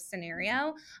news sort of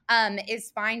scenario,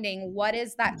 is finding what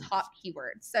is that top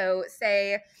keyword. So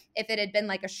say if it had been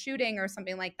like a shooting or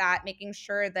something like that, making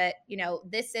sure that,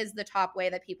 this is the top way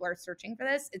that people are searching for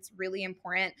this. It's really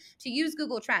important to use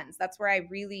Google Trends. That's where I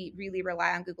really, really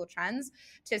rely on Google Trends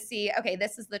to see, okay,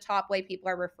 this is the top way people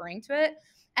are referring to it.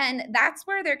 And that's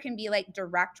where there can be like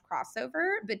direct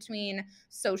crossover between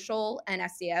social and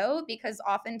SEO, because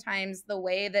oftentimes the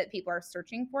way that people are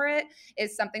searching for it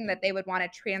is something that they would want to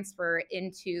transfer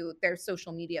into their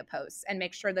social media posts and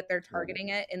make sure that they're Love it. targeting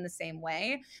it in the same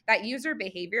way. That user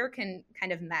behavior can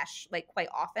kind of mesh like quite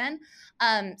often.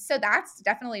 So that's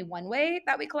definitely one way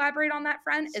that we collaborate on that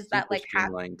front is that Super like have,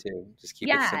 streamlined too. Just keep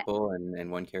it yeah, simple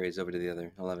and one carries over to the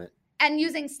other. I love it. and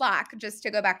using Slack, just to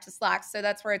go back to Slack. So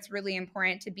that's where it's really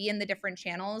important to be in the different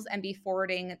channels and be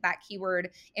forwarding that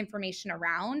keyword information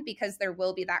around because there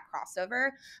will be that crossover.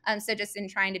 So just in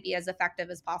trying to be as effective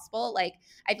as possible, like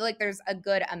I feel like there's a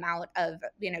good amount of,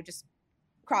 just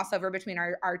crossover between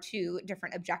our two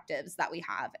different objectives that we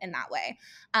have in that way.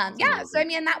 That's Yeah. So I amazing.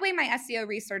 mean, that way my SEO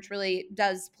research really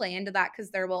does play into that because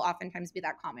there will oftentimes be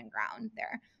that common ground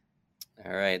there.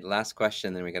 All right, last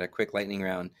question, then we got a quick lightning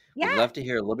round. Would Yeah. love to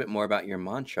hear a little bit more about your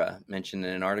mantra mentioned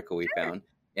in an article we found.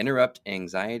 Interrupt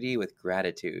anxiety with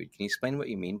gratitude. Can you explain what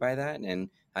you mean by that and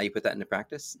how you put that into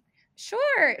practice?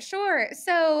 Sure, sure.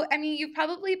 So, I mean, you've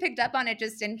probably picked up on it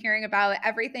just in hearing about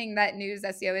everything that news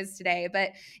SEO is today,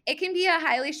 but it can be a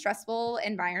highly stressful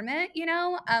environment,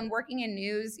 working in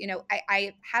news.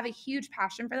 I have a huge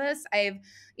passion for this. I've,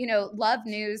 loved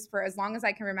news for as long as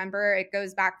I can remember. It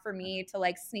goes back for me to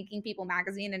like sneaking People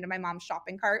magazine into my mom's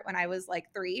shopping cart when I was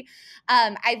like 3.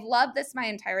 I've loved this my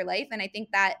entire life. And I think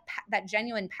that that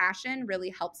genuine passion really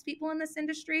helps people in this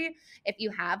industry. If you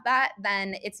have that,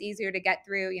 then it's easier to get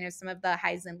through, some of the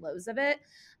highs and lows of it.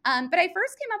 But I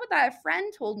first came up with that. A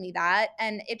friend told me that,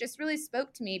 and it just really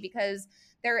spoke to me because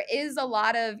there is a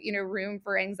lot of, room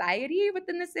for anxiety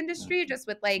within this industry, just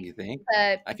with Do like you think?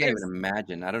 I can't even there's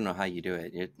imagine. I don't know how you do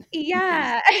it. It's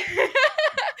yeah.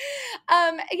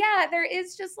 Yeah, there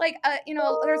is just like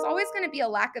there's always going to be a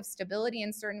lack of stability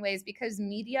in certain ways because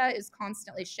media is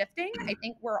constantly shifting. I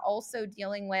think we're also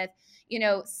dealing with,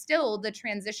 still the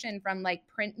transition from like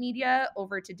print media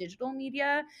over to digital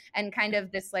media and kind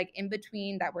of this like in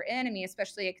between that we're in. I mean,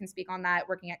 especially I can speak on that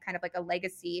working at kind of like a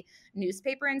legacy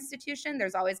newspaper institution.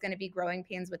 There's always going to be growing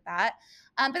pains with that.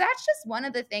 But that's just one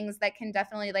of the things that can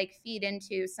definitely like feed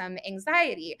into some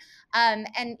anxiety. And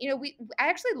I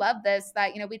actually love this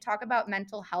that we talk about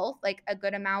mental health like a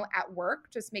good amount at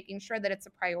work, just making sure that it's a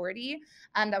priority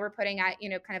that we're putting at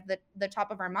kind of the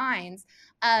top of our minds.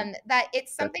 That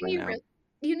it's something especially now.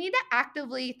 you need to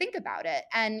actively think about it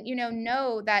and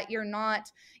know that you're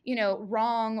not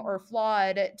wrong or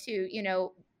flawed to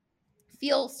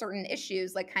feel certain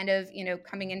issues like kind of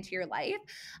coming into your life.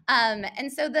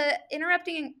 And so the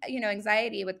interrupting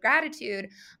anxiety with gratitude,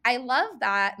 I love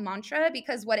that mantra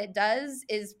because what it does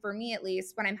is, for me at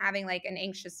least, when I'm having like an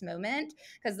anxious moment,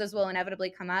 because those will inevitably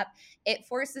come up, it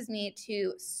forces me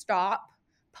to stop,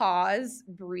 pause,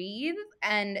 breathe,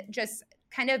 and just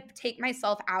kind of take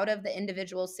myself out of the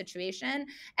individual situation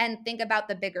and think about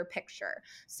the bigger picture.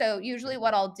 So usually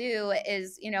what I'll do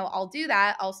is, I'll do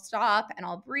that, I'll stop and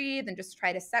I'll breathe and just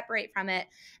try to separate from it.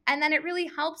 And then it really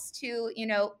helps to,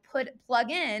 plug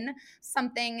in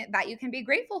something that you can be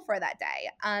grateful for that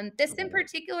day. This in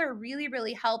particular really,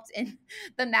 really helped in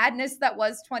the madness that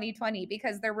was 2020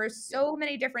 because there were so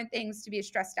many different things to be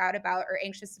stressed out about or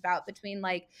anxious about between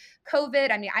like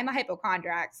COVID. I mean, I'm a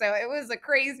hypochondriac, so it was a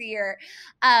crazy year.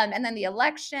 And then the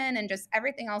election and just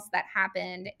everything else that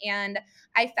happened. And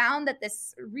I found that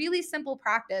this really simple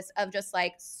practice of just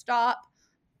like stop,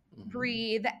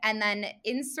 breathe, and then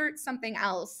insert something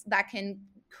else that can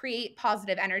create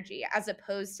positive energy as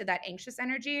opposed to that anxious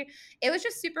energy, it was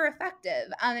just super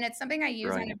effective. And it's something I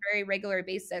use on a very regular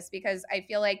basis because I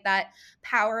feel like that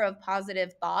power of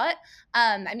positive thought.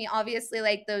 I mean, obviously,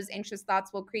 like those anxious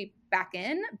thoughts will creep back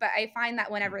in, but I find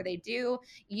that whenever they do,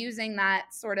 using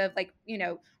that sort of like,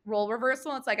 role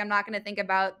reversal, it's like I'm not going to think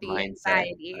about the mindset.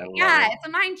 anxiety. I love Yeah, it. it's a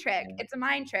mind trick. Yeah. It's a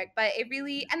mind trick, but it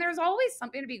really, and there's always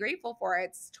something to be grateful for.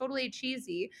 It's totally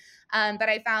cheesy. But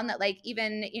I found that like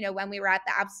even, when we were at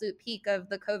the absolute peak of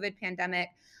the COVID pandemic,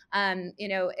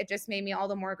 it just made me all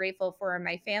the more grateful for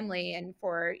my family and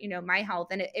for, my health.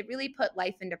 And it really put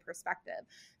life into perspective.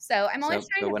 So I'm always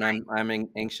trying So to when find. I'm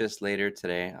anxious later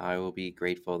today, I will be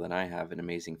grateful that I have an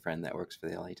amazing friend that works for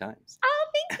the LA Times. Oh,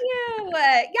 thank you.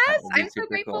 That Yes, would be I'm so super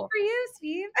grateful cool. for you,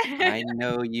 Steve. I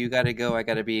know you got to go. I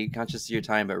got to be conscious of your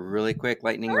time, but really quick,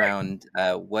 lightning Sure. round.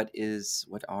 What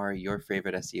are your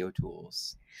favorite SEO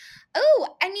tools? Oh,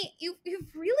 I mean, you've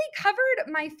really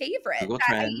covered my favorite Google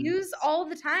that I use Trends, all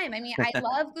the time. I mean, I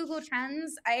love Google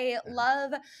Trends. I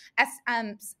love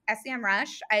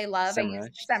SEMrush. I use SEMrush.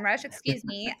 SEMrush. Excuse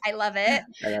me. I love it. I got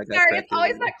that Sorry, it's corrected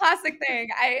always earlier. that classic thing.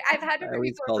 I've had I different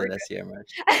always people called refer it to it.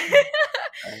 SEMrush.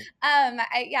 Uh,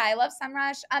 I love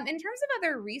SEMrush. In terms of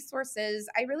other resources,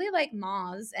 I really like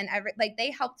Moz and like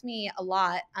they helped me a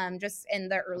lot just in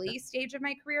the okay. early stage of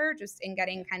my career, just in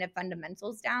getting kind of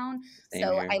fundamentals down. Same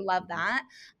So here. I love that.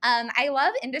 I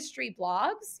love industry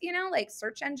blogs, like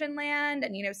Search Engine Land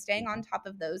and, staying on top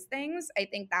of those things. I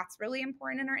think that's really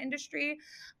important in our industry.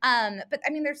 But I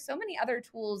mean, there's so many other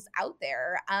tools out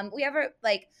there. We have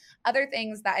like other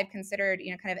things that I've considered,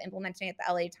 kind of implementing at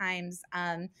the LA Times.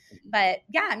 But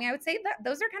yeah, I mean, I would say that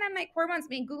those are kind of my core ones. I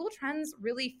mean, Google Trends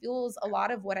really fuels a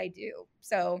lot of what I do.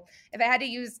 So if I had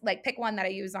to pick one that I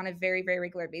use on a very, very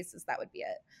regular basis, that would be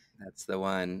it. That's the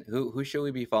one. Who should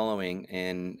we be following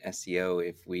in SEO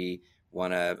if we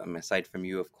want to? Aside from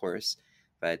you, of course,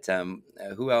 but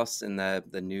who else in the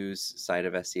news side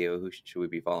of SEO? Who should we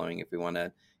be following if we want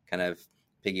to kind of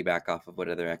piggyback off of what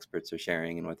other experts are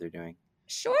sharing and what they're doing?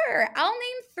 Sure. I'll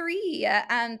name three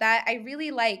that I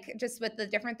really like just with the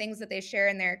different things that they share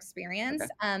in their experience.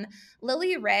 Okay.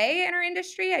 Lily Ray in our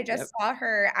industry, I just Yep. saw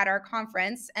her at our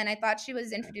conference and I thought she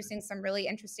was introducing some really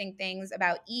interesting things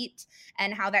about EAT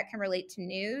and how that can relate to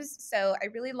news. So I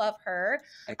really love her.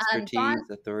 John, Expertise,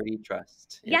 authority,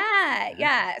 trust. Yep. yeah,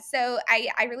 yeah. So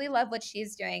I really love what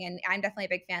she's doing, and I'm definitely a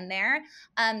big fan there.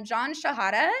 John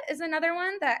Shahada is another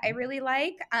one that I really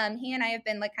like. He and I have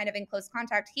been like kind of in close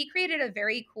contact. He created a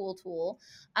very cool tool.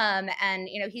 And,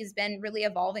 he's been really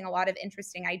evolving a lot of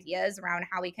interesting ideas around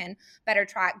how we can better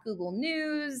track Google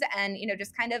News and,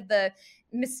 just kind of the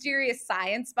mysterious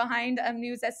science behind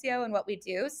news SEO and what we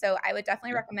do. So I would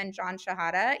definitely recommend John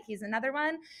Shahada. He's another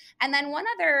one. And then one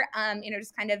other,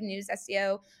 just kind of news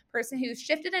SEO person who's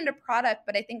shifted into product,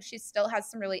 but I think she still has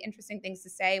some really interesting things to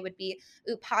say would be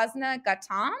Upasna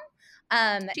Gautam.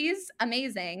 She's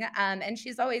amazing. And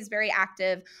she's always very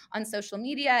active on social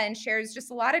media and shares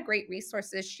just a lot of great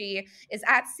resources. She is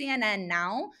at CNN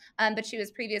now, but she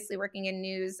was previously working in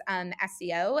news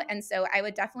SEO. And so I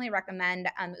would definitely recommend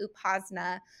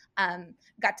Upasna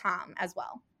Gautam as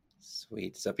well.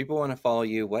 Sweet. So if people want to follow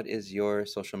you, what is your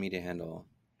social media handle?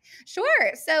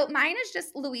 Sure. So mine is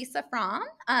just Louisa Fromm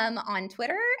on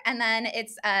Twitter, and then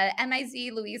it's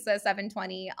MIZ Louisa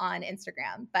 720 on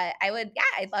Instagram. But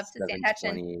I'd love to stay in touch,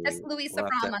 and just Louisa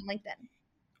Fromm on LinkedIn.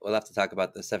 We'll have to talk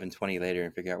about the 720 later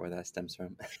and figure out where that stems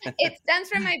from. It stems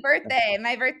from my birthday.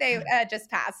 My birthday just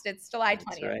passed. It's July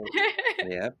 20th. Right.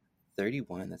 Yep.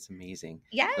 31. That's amazing.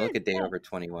 Yeah. Look a day over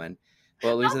 21.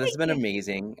 Well, Louisa, this has been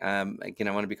amazing. Again,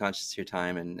 I want to be conscious of your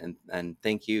time and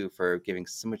thank you for giving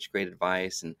so much great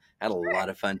advice, and I had a lot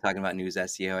of fun talking about news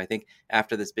SEO. I think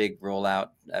after this big rollout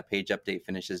page update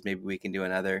finishes, maybe we can do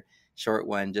another short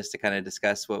one just to kind of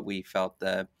discuss what we felt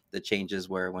the changes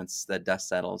were once the dust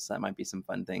settles. That might be some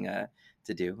fun thing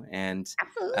to do. And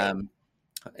absolutely.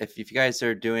 If you guys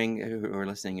are who are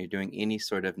listening, you're doing any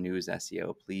sort of news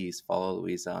SEO, please follow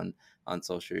Louisa on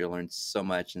social. You'll learn so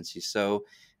much, and she's so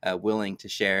willing to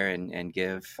share and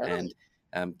give and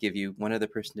give you one other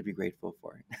person to be grateful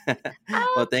for.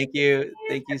 Well, thank you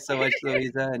so much,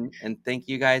 Louisa, and thank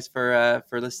you guys for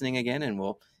listening again, and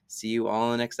we'll see you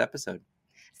all in the next episode.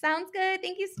 Sounds good.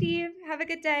 Thank you, Steve. Have a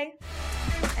good day.